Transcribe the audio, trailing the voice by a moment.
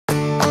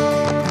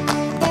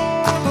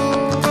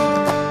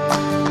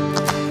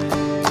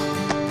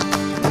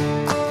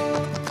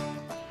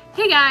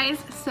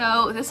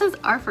So this is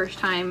our first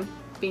time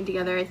being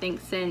together, I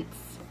think, since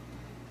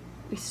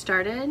we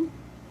started,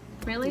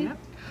 really.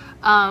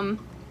 Yep.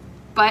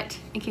 But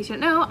in case you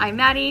don't know, I'm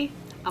Maddie.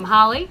 I'm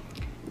Holly.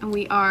 And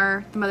we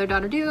are the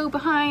mother-daughter duo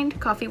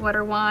behind Coffee,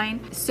 Water,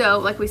 Wine. So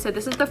like we said,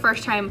 this is the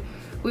first time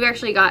we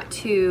actually got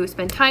to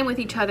spend time with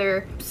each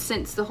other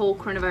since the whole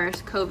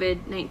coronavirus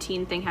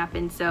COVID-19 thing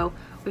happened. So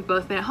we've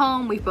both been at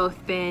home, we've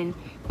both been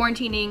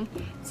quarantining.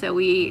 So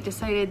we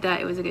decided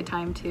that it was a good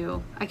time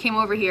to, I came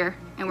over here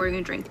and we're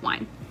gonna drink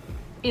wine.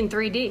 In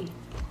 3D.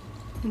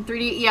 In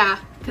 3D, yeah,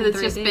 because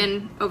it's just 3D.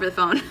 been over the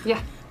phone.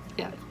 Yeah.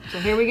 Yeah. So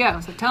here we go.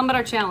 So tell them about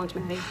our challenge,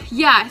 Maddie.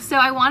 Yeah, so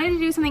I wanted to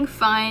do something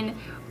fun.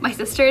 My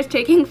sister is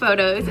taking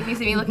photos, if you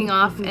see me looking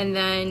off, and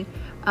then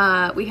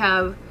we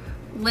have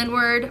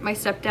Linward, my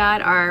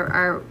stepdad,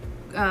 our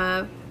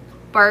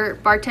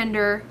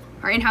bartender,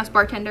 our in-house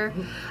bartender.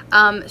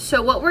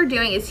 So what we're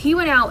doing is he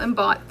went out and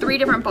bought 3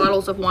 different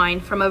bottles of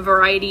wine from a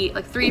variety,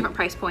 like 3 different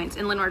price points.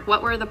 And Linward,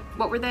 what were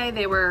they?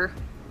 They were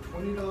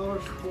 $20,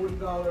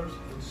 $40,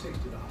 and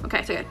 $60.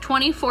 okay, so yeah,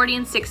 20, 40,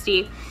 and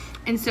 60.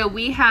 And so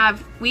we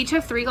each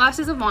have 3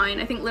 glasses of wine.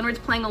 I think Linward's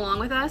playing along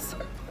with us.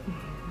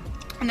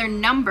 And they're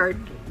numbered.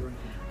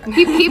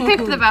 He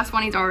picked the best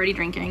one he's already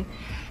drinking.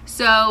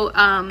 So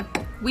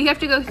we have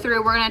to go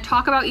through, we're gonna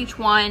talk about each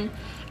one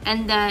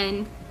and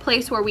then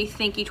place where we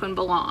think each one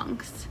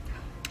belongs.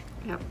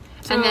 Yep.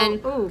 So, And then,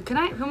 ooh,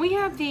 can we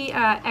have the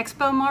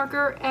expo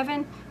marker,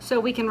 Evan, so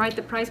we can write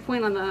the price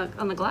point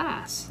on the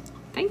glass?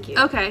 Thank you.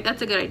 okay,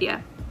 that's a good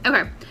idea.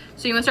 Okay,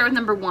 so you wanna start with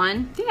number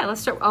 1? Yeah,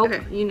 let's start. Oh,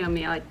 Okay. you know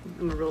me. I'm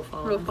a rule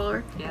follower. Rule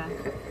follower? Yeah.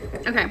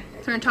 Okay, so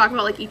we're gonna talk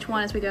about like each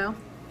one as we go.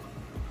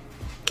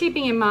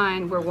 Keeping in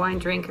mind we're wine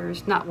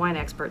drinkers, not wine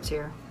experts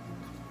here.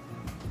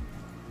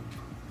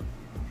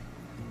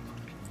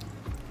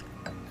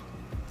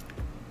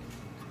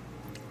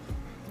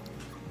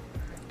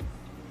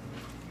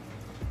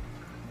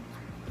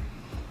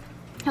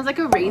 Has like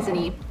a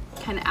raisiny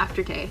kind of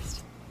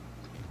aftertaste.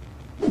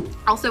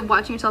 Also,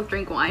 watching yourself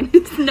drink wine,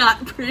 it's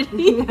not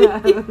pretty.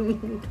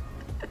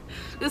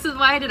 This is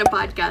why I did a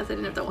podcast. I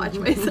didn't have to watch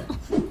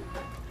myself.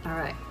 All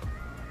right.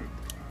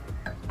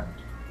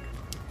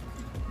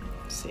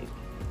 Let's see.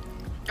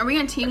 Are we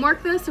gonna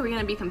teamwork this or are we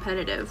gonna be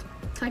competitive?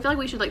 So I feel like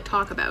we should like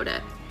talk about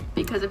it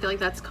because I feel like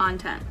that's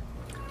content.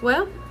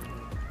 Well,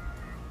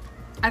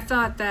 I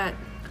thought that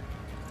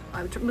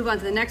I would move on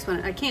to the next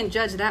one. I can't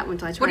judge that one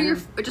until I try. What are your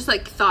just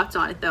like thoughts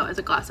on it though as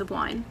a glass of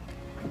wine?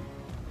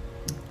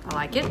 I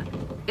like it.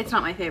 It's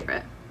not my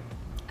favorite.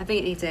 I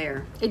think it needs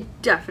air.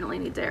 It definitely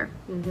needs air.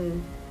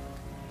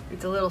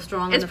 It's a little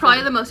strong. It's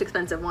probably the most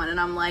expensive one and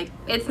I'm like,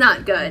 it's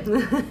not good.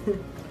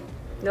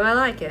 No, I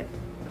like it.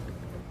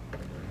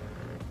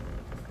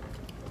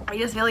 I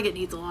just feel like it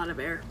needs a lot of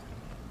air.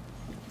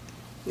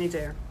 Needs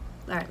air.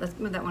 All right, let's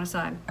move that one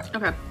aside.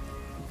 Okay.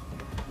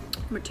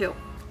 Number 2.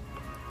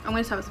 I'm gonna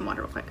just have some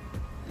water real quick.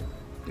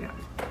 Yeah.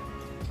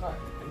 All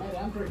right, Maddie,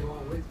 I'm drinking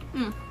along with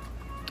you.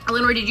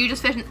 Linwood, did you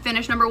just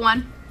finish number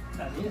 1?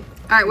 I did. All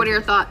right, what are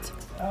your thoughts?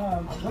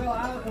 Well,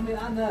 I mean,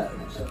 I know.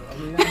 So,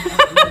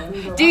 I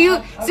mean, Do you,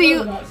 I'd so you,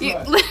 rather not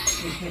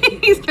say.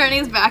 he's turning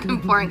his back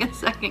and pouring a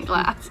second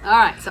glass. All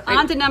right, so Right,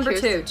 on to number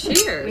cheers. 2.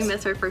 Cheers. We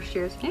missed our first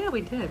cheers. Yeah,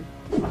 we did.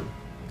 All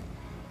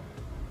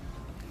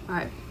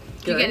right.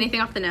 Did you get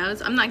anything off the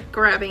nose? I'm not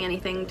grabbing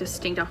anything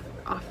distinct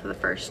off the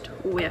first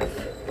whiff.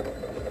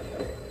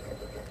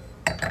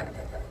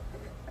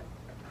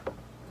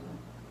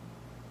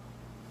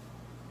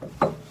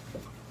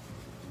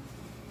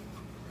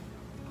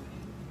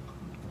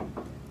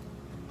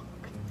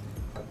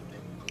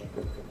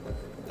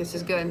 This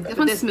is good. This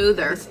one's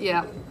smoother.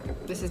 Yeah.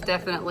 This is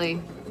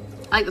definitely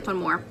I like this one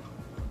more.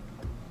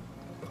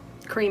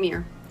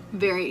 creamier.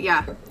 Very,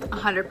 yeah,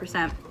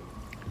 100%.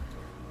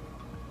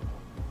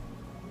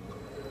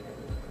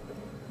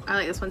 I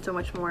like this one so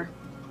much more.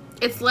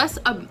 It's less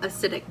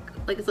acidic,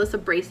 like it's less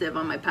abrasive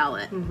on my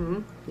palate.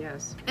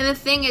 Yes. And the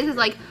thing is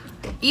like,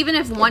 even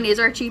if one is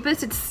our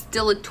cheapest, it's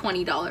still a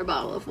 $20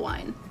 bottle of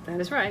wine. That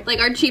is right.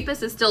 Like our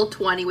cheapest is still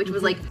 20, which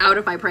was like out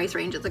of my price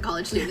range as a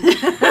college student.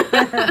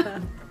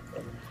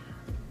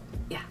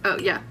 Yeah. Oh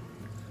yeah.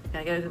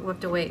 I gotta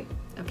whip to wait.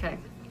 Okay.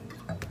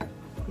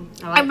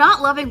 I'm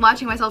not loving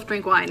watching myself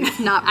drink wine. It's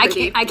not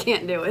pretty. I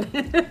can't do it.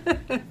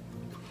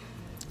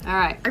 All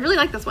right. I really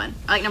like this one.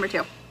 I like number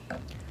 2.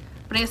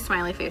 Putting a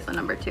smiley face on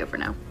number 2 for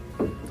now.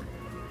 All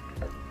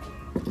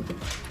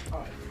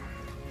right.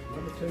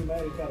 Number 2,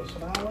 Maddie's got a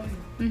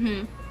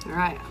smiley. All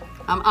right.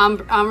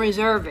 I'm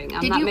reserving.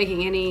 I'm Did not you-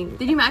 making any.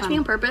 Did you match me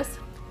on purpose?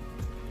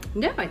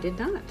 No, I did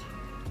not.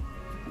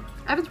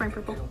 Evan's wearing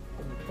purple. On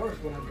the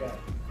first one, I've got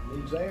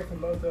needs air from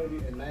both of you,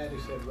 and Maddie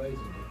said raisin.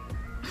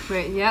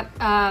 Right. Yep.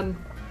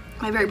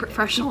 My very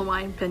professional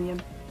wine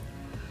opinion.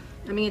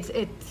 I mean,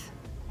 it's.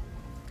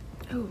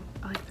 Oh,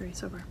 I like 3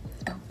 sober.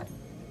 Smell.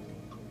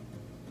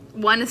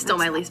 1 is still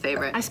my least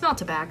favorite. I smell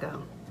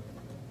tobacco.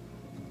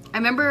 I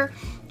remember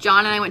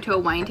John and I went to a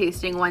wine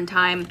tasting one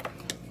time,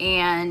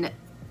 and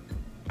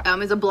it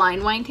was a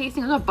blind wine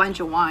tasting. It was a bunch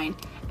of wine,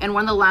 and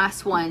one of the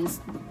last ones,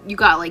 you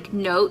got like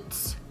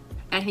notes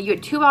And you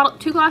had two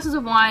glasses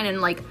of wine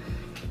and like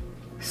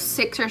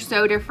 6 or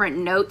so different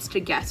notes to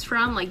guess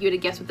from. Like you had to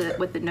guess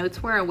what the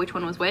notes were and which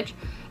one was which.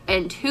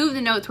 And 2 of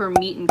the notes were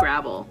meat and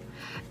gravel.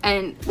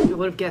 And I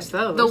would have guessed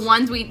those. the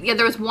ones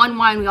there was one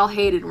wine we all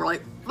hated and we're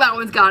like, that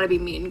one's gotta be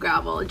meat and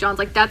gravel. And John's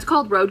like, that's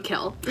called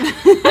roadkill.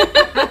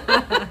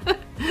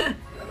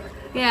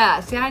 Yeah,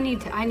 see, I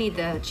need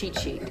the cheat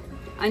sheet.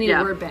 I need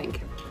a word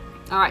bank.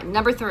 All right,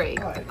 number 3.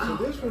 All right, so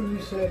this one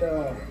you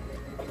said,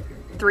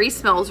 3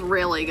 smells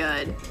really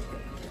good.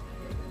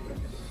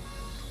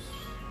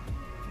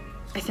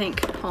 I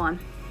think. Hold on.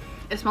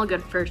 It smelled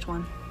good first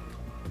one.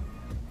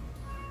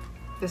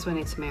 This one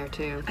needs some air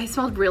too. I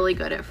smelled really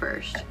good at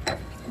first.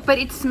 But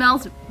it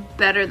smells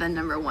better than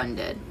number 1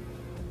 did.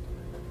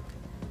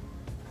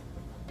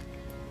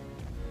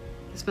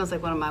 It smells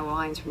like one of my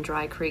wines from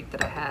Dry Creek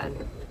that I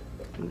had.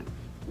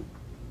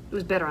 It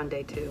was better on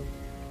day 2.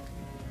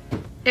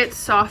 It's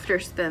softer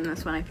than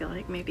this one, I feel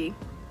like, maybe.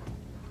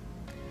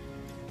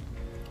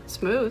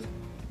 Smooth.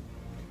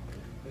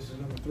 this is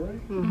number 3?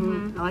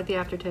 Mm-hmm. I like the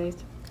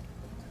aftertaste.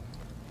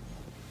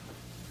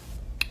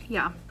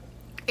 Yeah.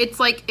 It's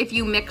like if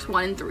you mix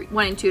 1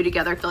 and 2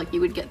 together, I feel like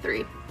you would get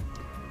 3.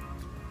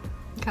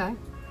 Okay.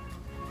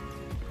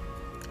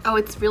 Oh,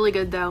 it's really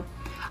good though.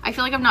 I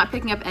feel like I'm not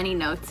picking up any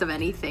notes of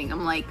anything.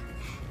 I'm like,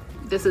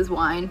 this is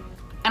wine.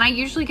 And I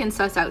usually can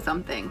suss out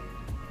something.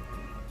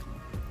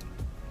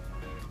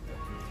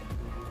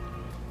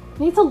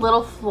 Maybe it's a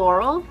little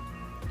floral.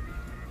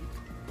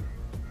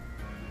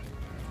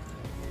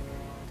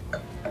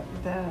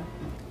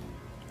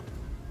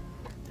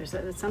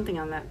 There's something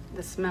on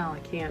the smell. I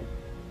can't.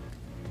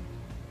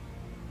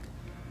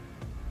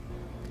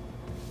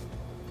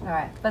 All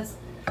right, let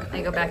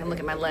me go back and look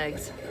at my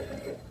legs.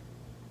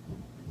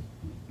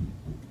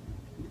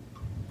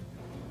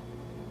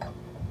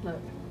 Look,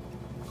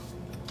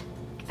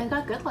 I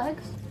got good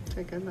legs.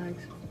 they're good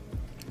legs.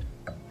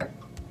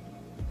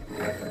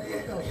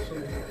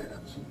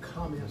 Some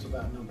comments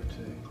about number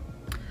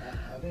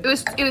 2.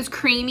 It was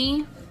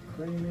creamy.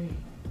 Creamy.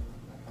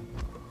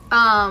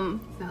 No,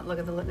 look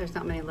at there's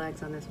not many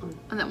legs on this one.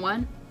 On that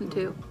 1 and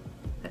 2.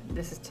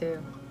 This is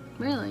 2.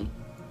 Really?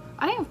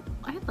 I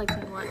had legs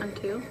on 1 and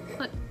 2.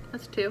 Look,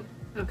 that's 2.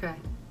 Okay.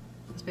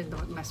 Let's make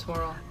my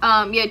swirl.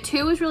 Yeah,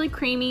 2 was really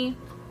creamy.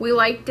 We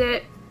liked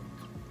it.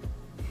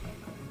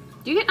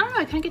 I don't know,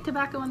 I kind of get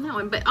tobacco on that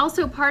one, but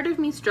also part of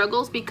me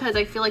struggles because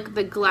I feel like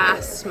the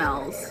glass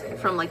smells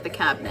from like the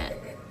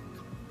cabinet.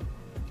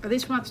 Are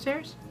these from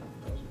upstairs?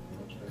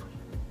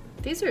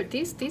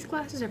 These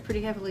glasses are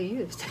pretty heavily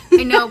used.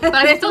 I know, but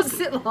I They still don't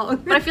sit long.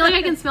 But I feel like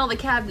I can smell the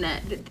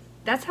cabinet.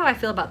 That's how I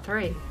feel about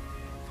 3.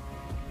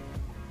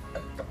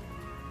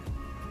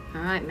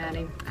 All right,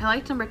 Maddie. I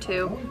liked number The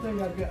 2. only thing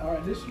I've got, all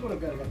right, this is what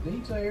I've got. I got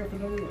needs air for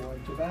number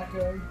 1,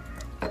 tobacco.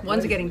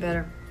 One's getting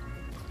better.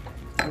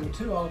 Number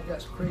 2, all I've got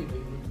is creamy,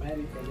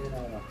 Maddie, and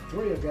then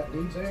 3, I've got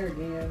needs air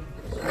again,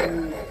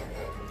 smooth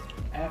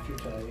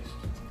aftertaste.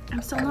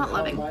 I'm still not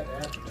loving. Light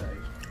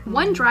aftertaste.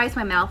 1 dries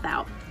my mouth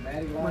out.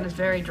 Maddie One likes is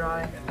very it,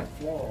 dry. And the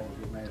floral is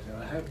what Maddie said.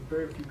 I have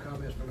very few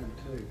comments for number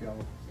 2. If y'all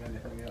got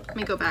anything else? Let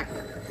me go back.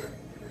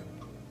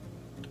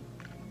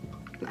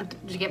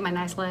 Did you get my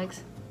nice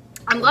legs?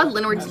 I'm glad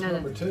Linward's That's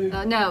number 2.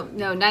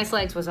 No, nice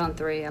legs was on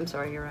 3. I'm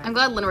sorry, you're right. I'm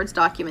glad Linward's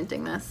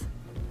documenting this.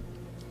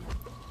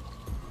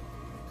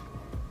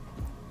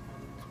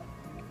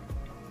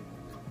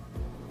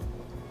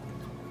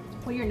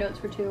 What are your notes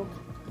for 2?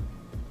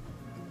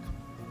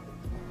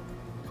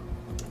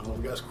 All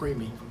I've got is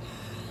creamy.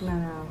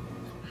 No.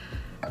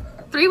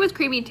 3 was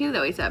creamy too,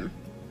 though, he said,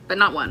 but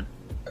not 1.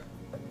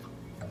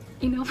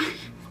 You know,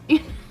 you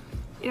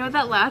know what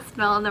that last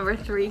smell on number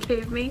 3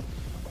 gave me?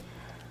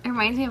 It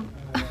reminds me of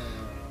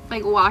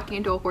like walking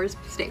into a horse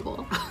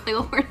stable, like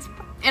a horse.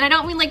 And I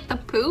don't mean like the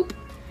poop,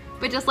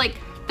 but just like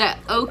the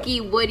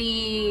oaky,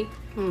 woody,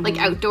 like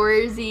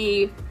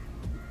outdoorsy.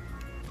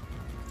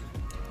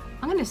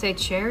 I'm gonna say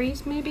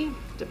cherries, maybe.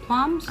 The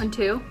plums On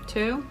 2.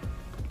 2.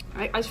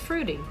 It's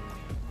fruity.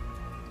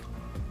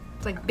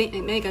 It's like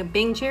make a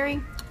Bing cherry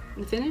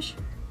in the finish.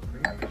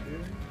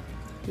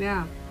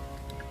 Yeah.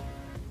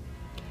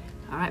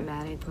 All right,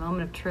 Maddie. The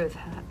moment of truth.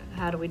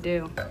 How do we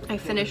do? I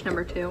finished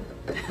number 2.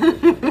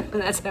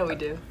 That's how we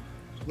do.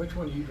 Which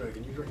one are you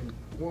drinking? You drinking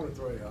 1 or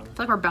 3? It's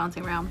like we're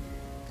bouncing around.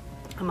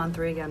 I'm on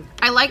 3 again.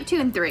 I like 2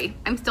 and 3.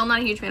 I'm still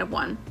not a huge fan of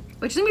 1,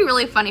 which is gonna be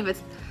really funny if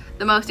it's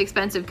the most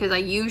expensive because I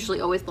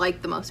usually always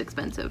like the most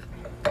expensive.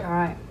 All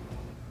right.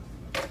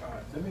 All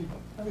right, let me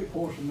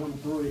pour some number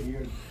 3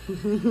 here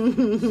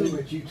and see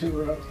what you 2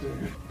 are up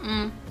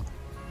to.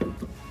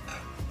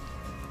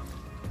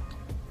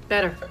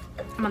 Better.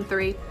 I'm on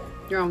 3.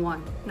 You're on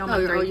 1. No, I'm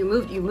on 3. you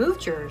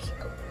moved yours.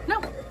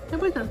 No,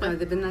 nobody's on 3. Oh,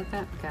 they've been like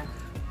that. Okay.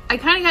 I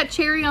kind of got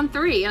cherry on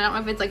 3, and I don't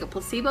know if it's like a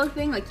placebo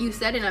thing, like you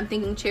said, and I'm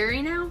thinking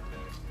cherry now.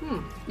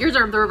 Yours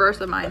are the reverse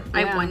of mine.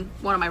 I have one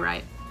on my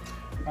right.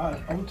 All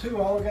right, on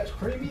 2, all I got is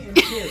creamy and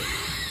cherry.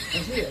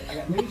 That's it. I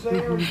got needs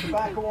air,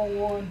 tobacco on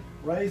 1,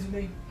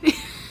 raisiny.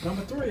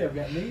 Number 3, I've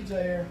got needs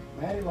air,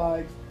 Maddie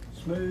likes,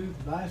 smooth,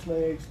 nice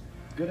legs,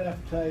 good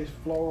aftertaste,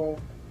 floral,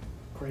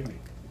 creamy.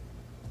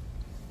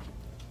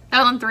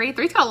 That one 3?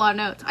 3's got a lot of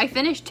notes. I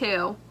finished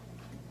 2.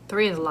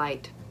 3 is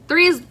light.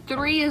 3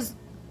 is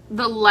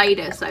the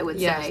lightest, I would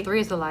Yes, say. 3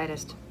 is the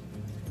lightest.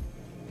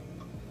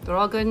 They're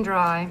all good and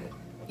dry.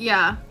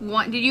 Yeah.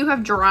 Did you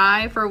have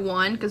dry for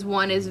 1? Because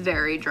 1 is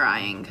very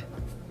drying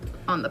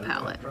on the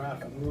palate. Dry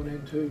from 1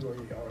 and 2,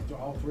 or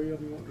all 3 of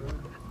them want dry?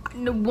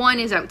 No, 1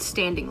 is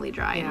outstandingly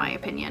dry, in Yeah. my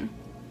opinion.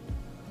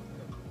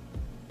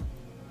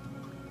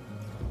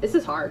 This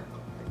is hard.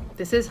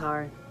 This is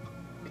hard.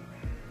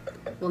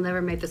 We'll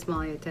never make the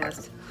Somalia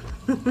test.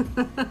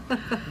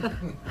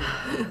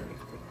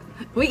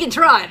 We can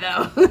try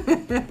though.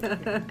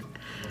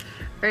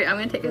 Alright, I'm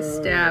gonna take a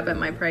stab at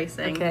my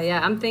pricing. Okay,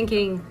 yeah, I'm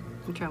thinking.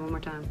 Let me try one more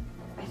time.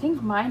 I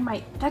think mine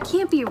might. That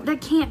can't be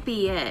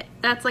it.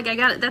 That's like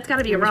that's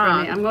gotta be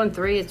wrong. I'm going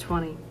 3 is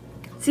 20.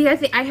 See, I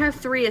think I have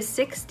 3 as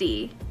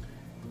 60.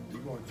 You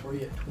going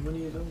 3 at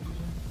 20, is that what you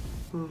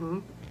said? Mm-hmm.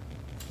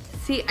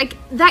 See,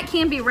 that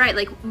can't be right.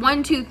 Like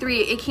 1, 2, 3.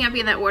 It can't be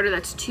in that order.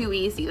 That's too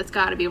easy. That's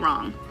got to be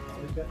wrong.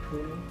 He's got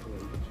 20 and 3.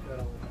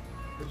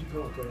 What you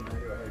going 29?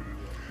 Or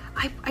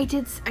how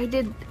you I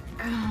did.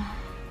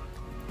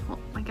 Well,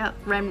 I got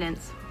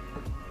remnants.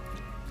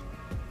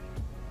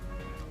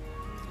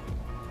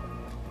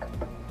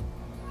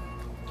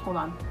 Hold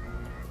on.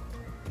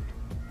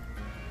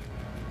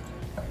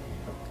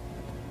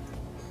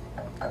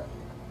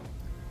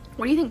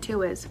 What do you think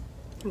 2 is?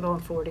 I'm going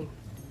 40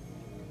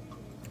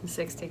 and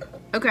 60.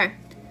 Okay.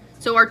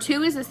 So our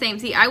 2 is the same.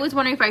 See, I was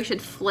wondering if I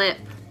should flip.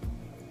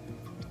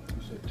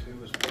 You said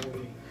 2 is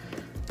 40.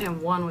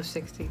 And 1 was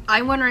 60.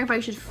 I'm wondering if I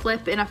should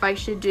flip and if I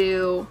should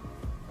do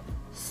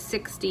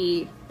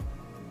 60,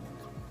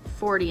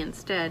 40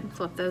 instead.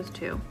 Flip those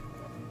 2.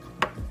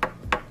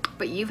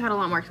 But you've had a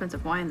lot more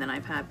expensive wine than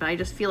I've had. But I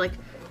just feel like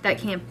that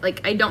can't,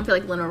 like, I don't feel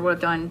like Leonard would have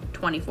done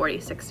 20, 40,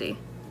 60.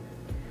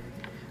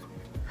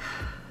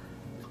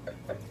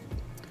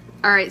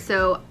 All right,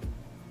 so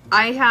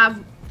I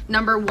have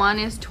number 1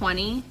 is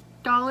 $20.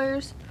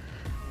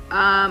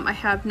 I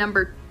have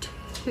number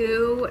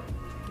 2.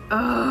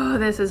 Oh,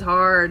 this is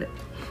hard.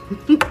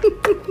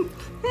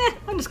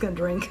 I'm just gonna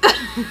drink.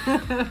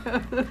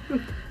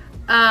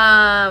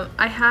 I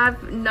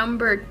have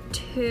number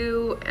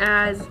 2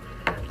 as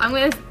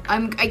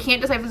I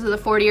can't decide if this is a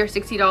 $40 or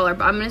 $60,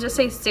 but I'm gonna just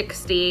say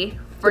 60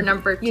 for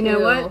number 2. You know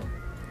what?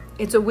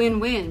 It's a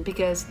win-win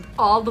because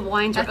all the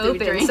wines are That's what we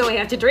open, drink. so we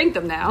have to drink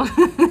them now.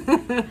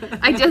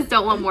 I just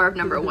don't want more of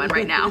number 1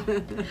 right now.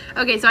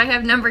 Okay, so I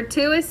have number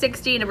 2 is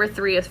 60, number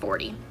 3 is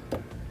 40.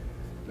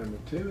 Number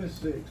 2 is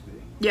 60.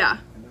 Yeah,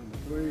 And number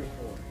 3 is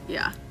 40.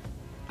 yeah.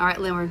 All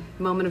right, Leonard,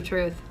 moment of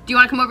truth. Do you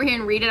want to come over here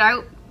and read it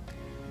out?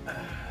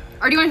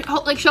 Or do you want to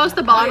like show us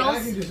the I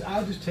bottles?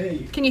 I'll just tell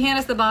you. Can you hand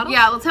us the bottle?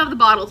 Yeah, let's have the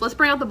bottles. Let's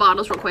bring out the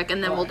bottles real quick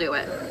and then we'll do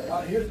it.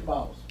 Here's the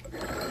bottles.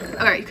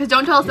 Alright, because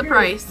don't tell us the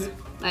price.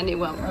 I knew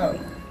one. Oh,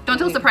 Don't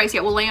tell us the price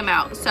yet. We'll lay them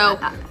out. So,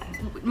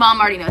 Mom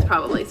already knows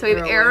probably. So we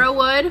have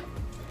Arrowwood,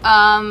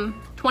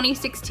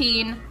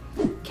 2016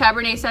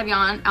 Cabernet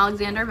Sauvignon,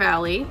 Alexander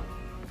Valley.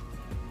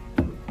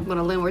 One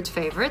of Leonard's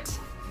favorites.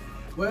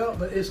 well,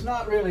 but it's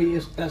not really.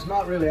 That's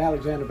not really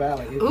Alexander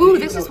Valley. Ooh,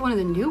 this is one of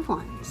the new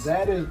ones.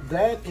 That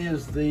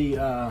is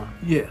the.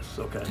 Yes.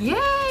 Okay.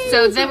 Yay!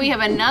 So then we have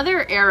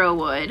another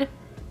Arrowwood.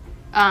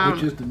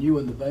 Which is the new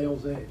one, the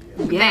Vale's Edge.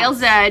 Yeah.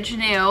 Vale's Edge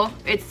new.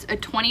 It's a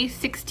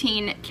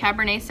 2016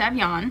 Cabernet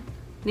Sauvignon.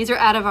 These are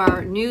out of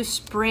our new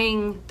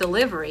spring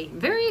delivery.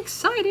 Very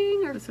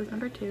exciting. This is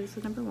number 2. This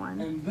is number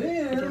 1. And I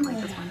didn't then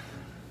like this one.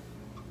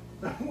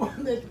 the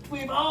one that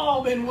we've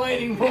all been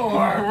waiting for.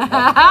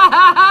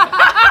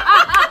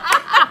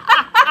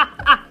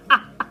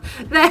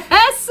 The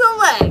Hess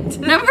Select.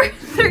 Number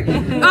 3.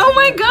 Oh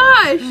my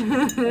gosh.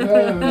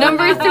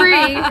 Number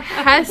 3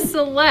 Hess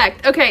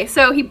Select. Okay,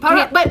 so he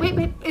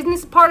Wait. Isn't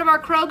this part of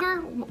our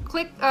Kroger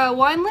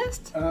wine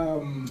list?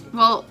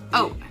 well,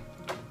 oh,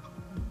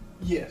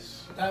 Yes.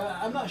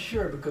 I'm not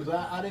sure because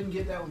I didn't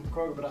get that one from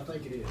Kroger, but I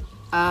think it is.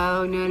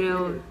 Oh,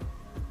 no.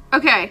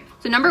 okay.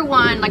 So number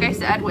 1, like I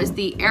said, was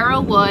the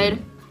Arrowwood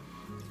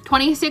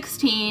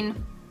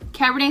 2016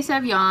 Cabernet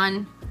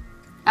Sauvignon,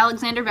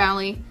 Alexander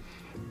Valley.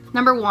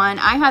 Number 1,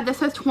 I had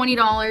this as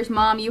 $20.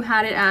 Mom, you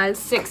had it as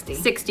 60.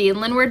 60. And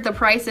Linward, the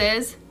price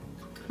is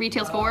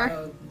retails for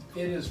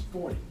It is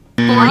 40.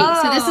 40. Oh.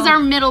 So this is our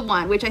middle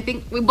one, which I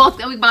think we got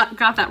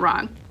that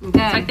wrong. Okay.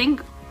 So I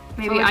think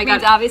maybe Which I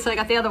means got. obviously I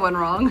got the other one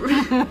wrong.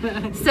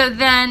 So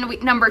then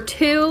number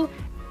 2,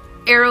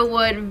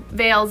 Arrowwood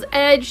Vale's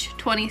Edge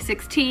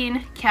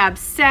 2016 Cab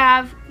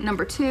Sav.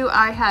 Number 2,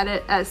 I had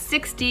it as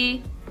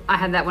 60. I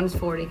had that one as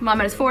 40. Mom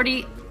had it as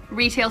 40.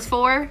 Retails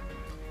for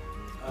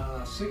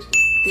 60.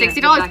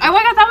 $60. Yeah, Oh,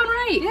 I got that one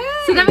right.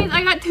 Yay. So that means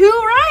I got 2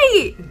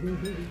 right.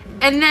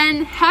 And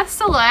then Hess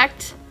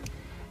Select,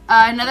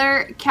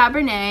 another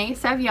Cabernet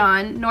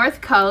Sauvignon, North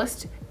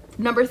Coast.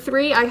 Number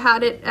 3, I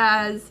had it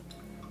as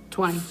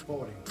 20.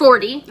 40.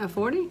 40.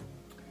 40? No,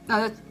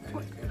 that's,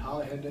 And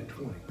Holly had that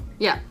 20.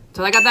 yeah.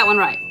 So I got that one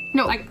right.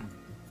 No.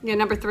 Yeah,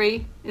 number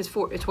 3 is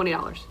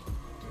 $20.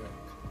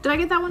 Did I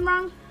get that one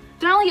wrong?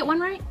 Did I only get 1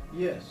 right?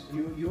 Yes,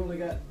 you only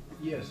got.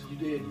 Yes, you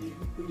did.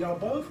 Y'all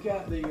both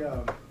got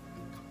the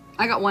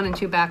I got 1 and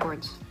 2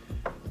 backwards.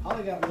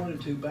 Holly got 1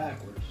 and 2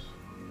 backwards.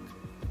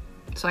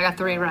 So I got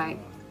 3 right.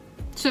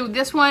 So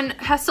this one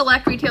has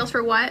select retails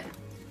for what?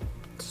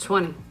 It's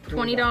 20.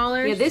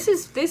 $20. Yeah, this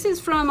is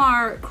from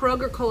our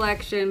Kroger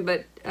collection,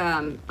 but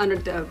under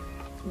the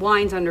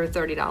wine's under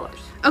 $30.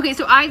 Okay,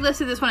 so I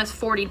listed this one as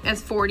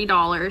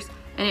 $40,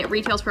 and it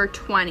retails for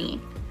 $20.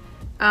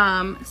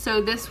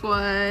 So this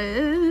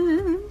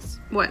was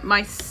what,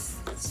 my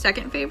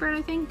second favorite,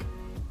 I think.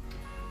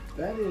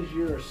 That is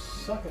your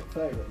second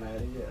favorite,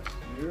 Maddie. Yes,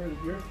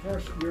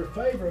 your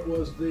favorite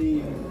was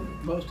the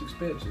most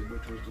expensive,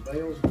 which was the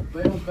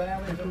Vales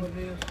Valley. Is that what it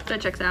is?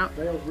 That checks out.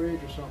 Vales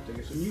Ridge or something.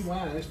 It's a new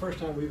wine. It's the first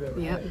time we've ever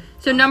had it.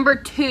 So number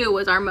 2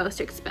 was our most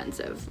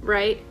expensive,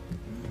 right?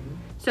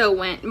 So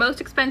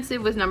most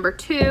expensive was number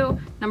 2,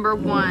 number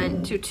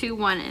 1, 2,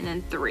 1, and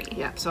then 3.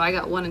 Yeah, so I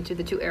got 1 and 2.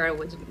 The 2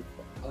 Arrowwoods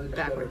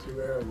backwards.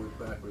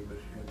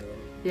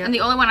 Yeah. And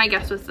the only one I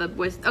guess was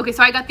okay.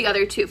 So I got the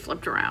other 2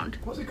 flipped around.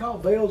 What's it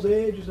called? Vale's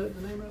Edge? Is that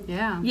the name of it?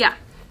 Yeah. Yeah.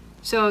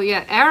 So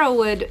yeah,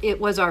 Arrowwood, it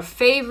was our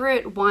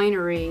favorite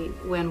winery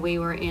when we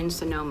were in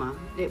Sonoma.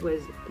 It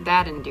was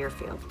that in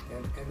Deerfield.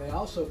 And they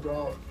also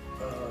brought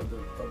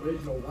the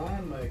original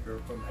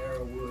winemaker from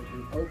Arrowwood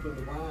who opened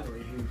the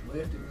winery. He was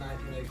left in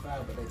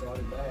 1985, but they brought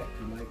him back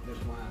to make this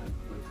wine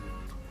with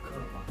the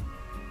current wine.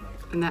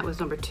 And that was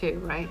number 2,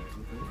 right?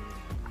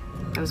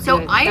 That was So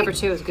good. Number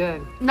 2 is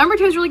good. Number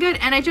 2 is really good,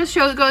 and it just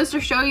goes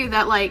to show you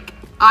that, like,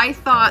 I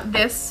thought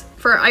this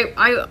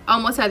I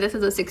almost had this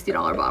as a $60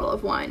 bottle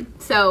of wine.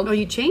 So Oh,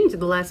 you changed at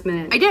the last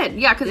minute. I did,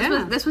 yeah,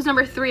 because this was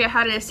number 3. I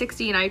had it at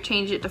 60, and I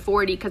changed it to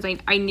 40 because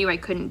I knew I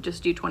couldn't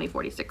just do 20,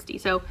 40, 60.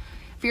 So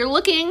if you're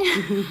looking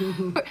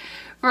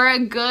for a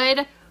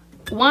good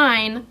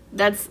wine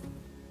that's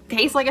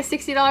tastes like a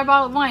 $60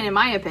 bottle of wine, in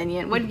my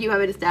opinion. What did you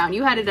have it as down?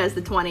 You had it as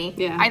the 20.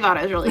 Yeah. I thought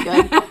it was really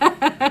good.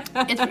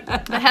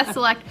 It's the Hess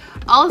Select.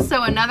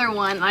 Also, another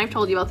one, and I've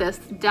told you about this,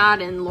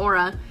 Dad and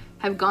Laura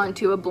have gone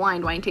to a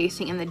blind wine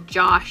tasting, and the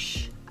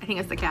Josh, I think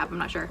it's the Cap, I'm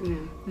not sure.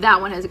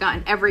 That one has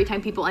gotten, every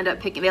time people end up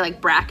picking, they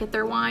like bracket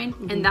their wine,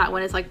 and that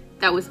one is like,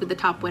 that was the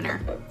top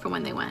winner from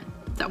when they went.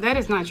 So That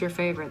is not your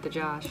favorite, the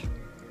Josh.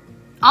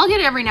 I'll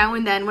get it every now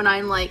and then when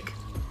I'm like,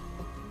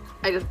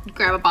 I just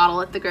grab a bottle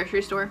at the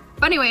grocery store.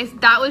 But anyways,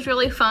 that was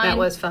really fun. That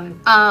was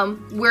fun.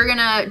 We're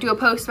gonna do a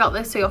post about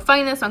this, so you'll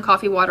find this on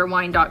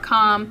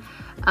coffeewaterwine.com.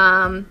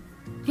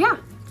 Yeah,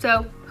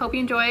 so hope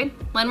you enjoyed.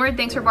 Linward,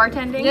 thanks for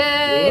bartending.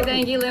 Yay,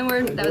 thank you,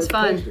 Linward. That was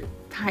fun.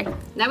 Bye.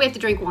 Now we have to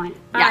drink wine.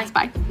 Yes,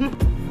 bye.